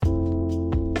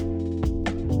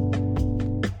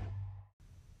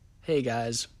Hey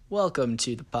guys, welcome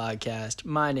to the podcast.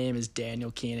 My name is Daniel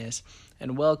Keenis,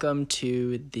 and welcome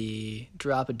to the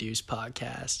Drop a Deuce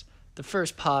podcast, the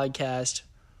first podcast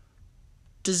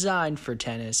designed for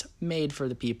tennis, made for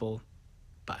the people,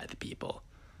 by the people.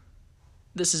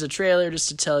 This is a trailer just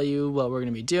to tell you what we're going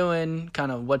to be doing,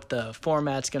 kind of what the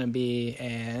format's going to be,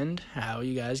 and how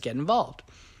you guys get involved.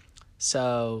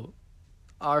 So,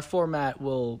 our format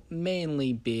will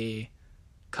mainly be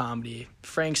comedy.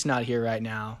 Frank's not here right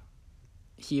now.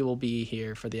 He will be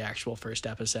here for the actual first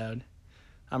episode.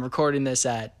 I'm recording this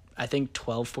at, I think,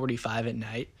 12:45 at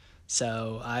night,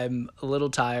 so I'm a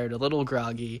little tired, a little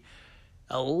groggy,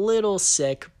 a little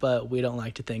sick, but we don't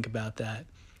like to think about that.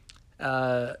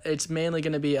 It's mainly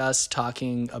going to be us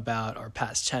talking about our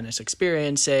past tennis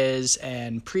experiences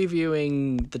and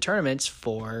previewing the tournaments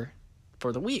for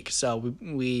the week. So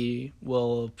we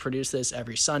will produce this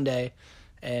every Sunday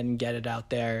and get it out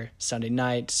there Sunday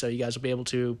night, so you guys will be able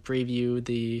to preview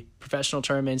the professional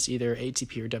tournaments, either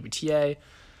ATP or WTA,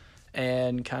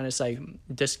 and kind of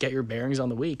just get your bearings on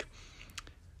the week.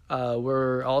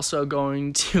 We're also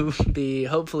going to be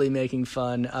hopefully making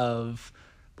fun of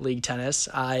league tennis.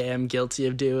 I am guilty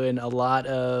of doing a lot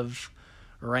of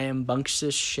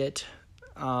rambunctious shit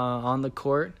on the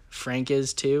court. Frank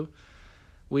is too.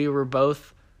 We were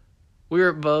both,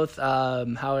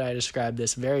 how would I describe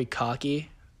this? Very cocky.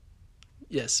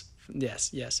 Yes.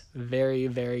 Very,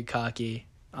 very cocky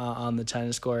on the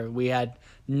tennis court. We had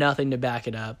nothing to back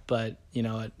it up, but you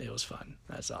know what? It was fun.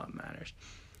 That's all that matters.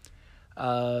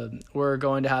 We're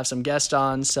going to have some guests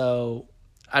on, so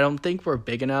I don't think we're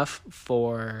big enough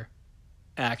for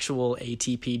actual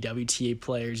ATP, WTA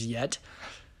players yet,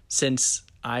 since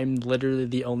I'm literally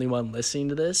the only one listening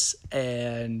to this,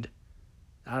 and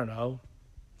I don't know.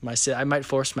 I might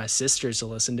force my sisters to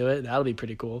listen to it. That'll be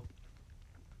pretty cool.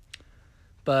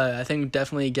 But I think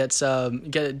definitely get a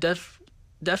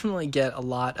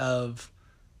lot of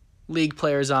league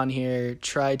players on here.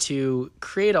 Try to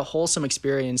create a wholesome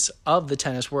experience of the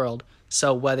tennis world.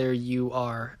 So whether you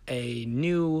are a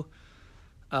new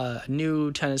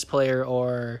tennis player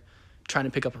or trying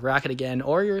to pick up a racket again,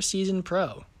 or you're a seasoned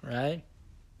pro, right?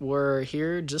 We're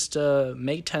here just to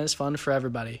make tennis fun for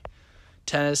everybody.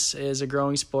 Tennis is a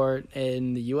growing sport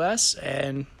in the U.S.,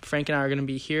 and Frank and I are going to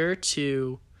be here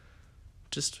to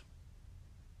just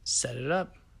set it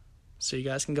up so you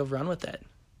guys can go run with it.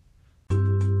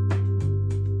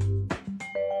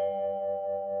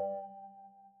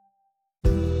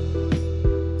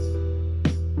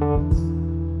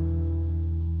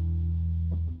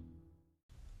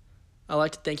 I'd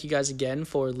like to thank you guys again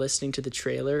for listening to the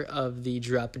trailer of the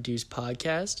Drop a Deuce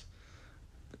podcast.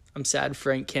 I'm sad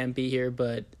Frank can't be here,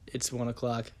 but it's 1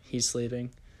 o'clock. He's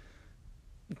sleeping.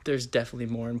 There's definitely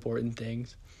more important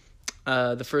things.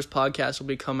 The first podcast will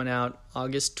be coming out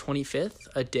August 25th,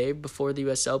 a day before the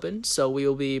U.S. Open. So we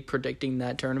will be predicting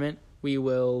that tournament. We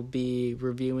will be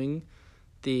reviewing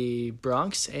the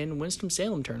Bronx and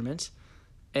Winston-Salem tournaments.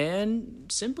 And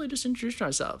simply just introducing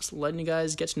ourselves, letting you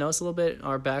guys get to know us a little bit,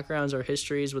 our backgrounds, our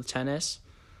histories with tennis,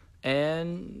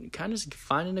 and kind of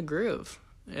finding a groove.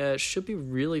 It should be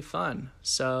really fun.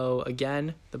 So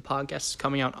again, the podcast is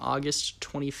coming out August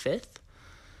 25th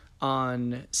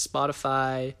on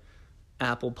Spotify,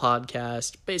 Apple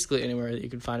Podcast, basically anywhere that you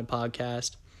can find a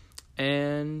podcast.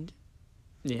 And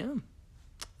yeah,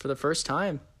 for the first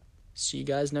time, see you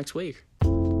guys next week.